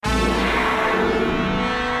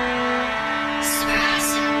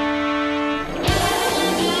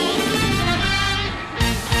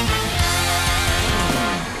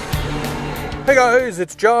guys,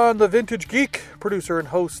 it's John the Vintage Geek, producer and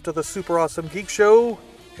host of the Super Awesome Geek Show,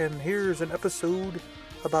 and here's an episode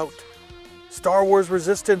about Star Wars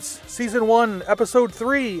Resistance, Season 1, Episode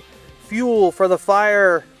 3, Fuel for the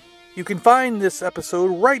Fire. You can find this episode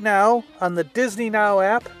right now on the Disney Now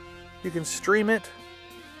app. You can stream it,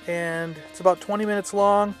 and it's about 20 minutes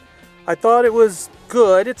long. I thought it was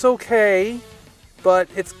good, it's okay, but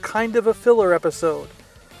it's kind of a filler episode.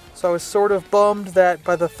 So I was sort of bummed that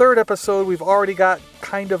by the third episode, we've already got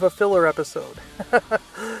kind of a filler episode.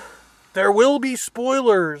 There will be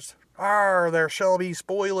spoilers. There shall be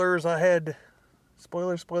spoilers ahead.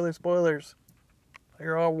 Spoilers, spoilers, spoilers.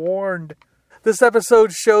 You're all warned. This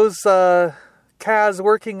episode shows Kaz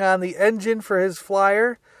working on the engine for his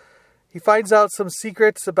flyer. He finds out some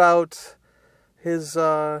secrets about his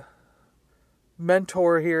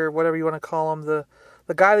mentor here, whatever you want to call him, the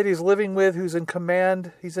guy that he's living with, who's in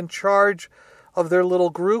command. He's in charge of their little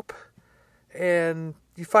group, and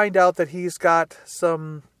you find out that he's got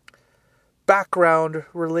some background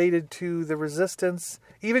related to the Resistance,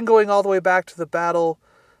 even going all the way back to the Battle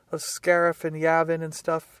of Scarif and Yavin and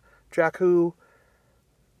stuff, Jakku,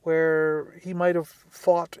 where he might have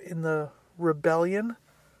fought in the rebellion.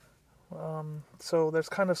 So there's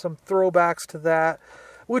kind of some throwbacks to that,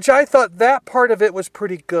 which I thought that part of it was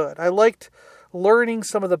pretty good. I liked learning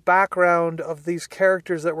some of the background of these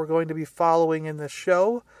characters that we're going to be following in this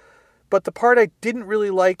show. But the part I didn't really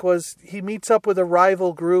like was he meets up with a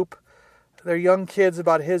rival group. They're young kids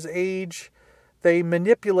about his age. They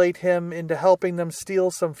manipulate him into helping them steal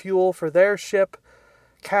some fuel for their ship.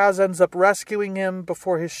 Kaz ends up rescuing him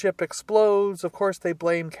before his ship explodes. Of course, they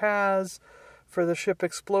blame Kaz for the ship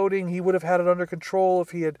exploding. He would have had it under control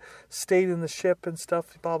if he had stayed in the ship and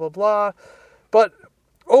stuff, blah, blah, blah. But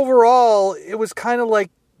overall, it was kind of like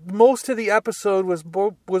most of the episode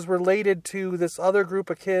was related to this other group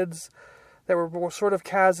of kids that were sort of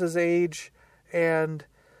Kaz's age, and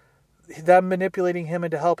them manipulating him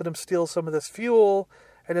into helping him steal some of this fuel.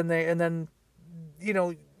 And then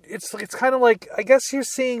it's kind of like, I guess you're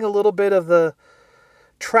seeing a little bit of the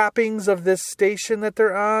trappings of this station that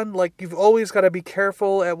they're on. Like, you've always got to be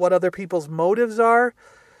careful at what other people's motives are.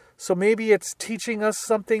 So maybe it's teaching us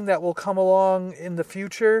something that will come along in the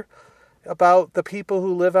future about the people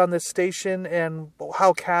who live on this station and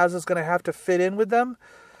how Kaz is going to have to fit in with them.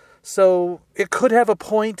 So it could have a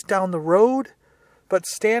point down the road, but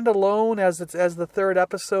stand alone as the third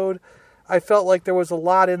episode, I felt like there was a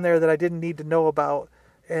lot in there that I didn't need to know about,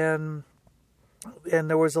 and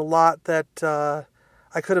there was a lot that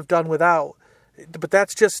I could have done without. But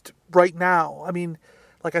that's just right now. I mean,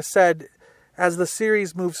 like I said, as the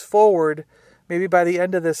series moves forward, maybe by the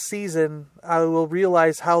end of this season, I will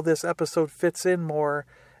realize how this episode fits in more,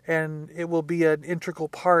 and it will be an integral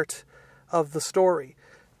part of the story.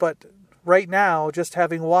 But right now, just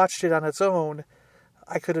having watched it on its own,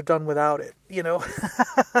 I could have done without it,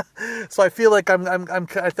 So I feel like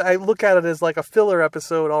I look at it as like a filler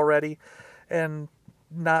episode already, and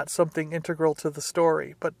not something integral to the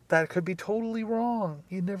story. But that could be totally wrong.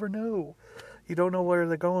 You never know. You don't know where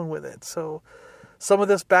they're going with it. So some of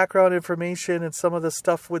this background information and some of the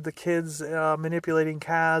stuff with the kids manipulating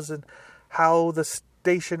Kaz and how the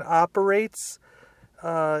station operates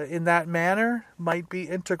in that manner might be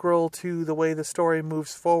integral to the way the story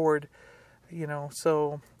moves forward,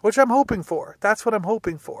 so, which I'm hoping for. That's what I'm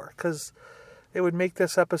hoping for, because it would make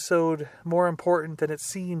this episode more important than it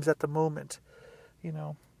seems at the moment,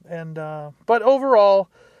 and but overall,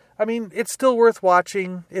 I mean, it's still worth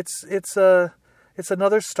watching. It's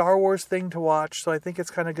another Star Wars thing to watch, so I think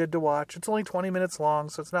it's kind of good to watch. It's only 20 minutes long,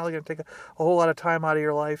 so it's not going to take a whole lot of time out of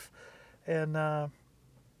your life. And, I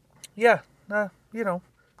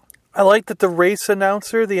like that the race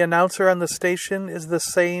announcer, the announcer on the station, is the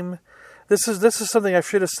same. This is something I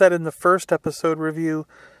should have said in the first episode review,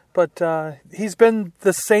 but he's been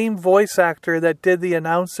the same voice actor that did the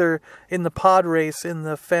announcer in the pod race in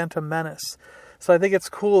the Phantom Menace. So I think it's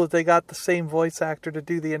cool that they got the same voice actor to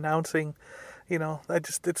do the announcing.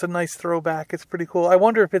 It's a nice throwback. It's pretty cool. I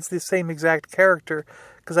wonder if it's the same exact character,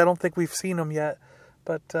 because I don't think we've seen him yet,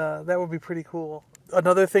 but that would be pretty cool.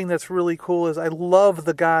 Another thing that's really cool is I love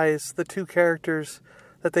the two characters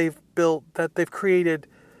that they've built, that they've created,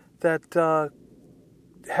 that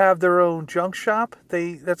have their own junk shop.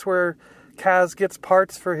 That's where Kaz gets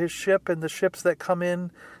parts for his ship and the ships that come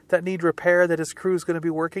in that need repair that his crew is going to be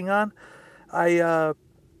working on.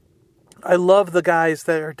 I love the guys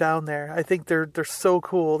that are down there. I think they're so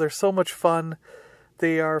cool. They're so much fun.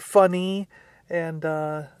 They are funny, and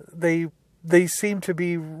they seem to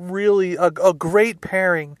be really a great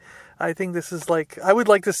pairing. I think this is I would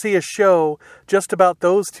like to see a show just about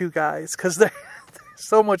those two guys, because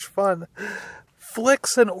so much fun.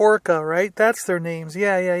 Flix and Orca, right? That's their names.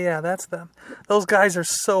 Yeah, that's them. Those guys are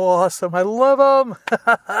so awesome. I love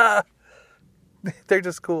them. They're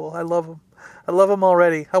just cool. I love them. I love them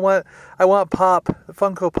already. I want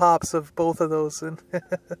Funko Pops of both of those. And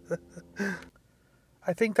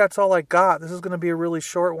I think that's all I got. This is going to be a really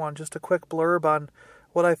short one. Just a quick blurb on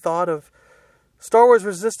what I thought of Star Wars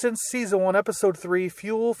Resistance Season 1, Episode 3,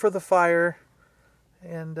 Fuel for the Fire.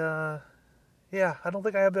 And, yeah, I don't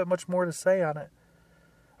think I have that much more to say on it.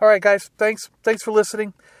 All right, guys. Thanks for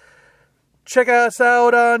listening. Check us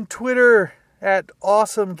out on Twitter at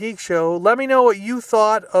Awesome Geek Show. Let me know what you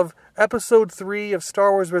thought of Episode 3 of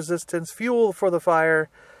Star Wars Resistance, Fuel for the Fire,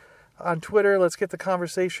 on Twitter. Let's get the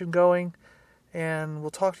conversation going. And we'll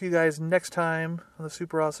talk to you guys next time on the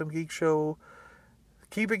Super Awesome Geek Show.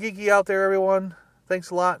 Keep it geeky out there, everyone. Thanks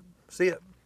a lot. See ya.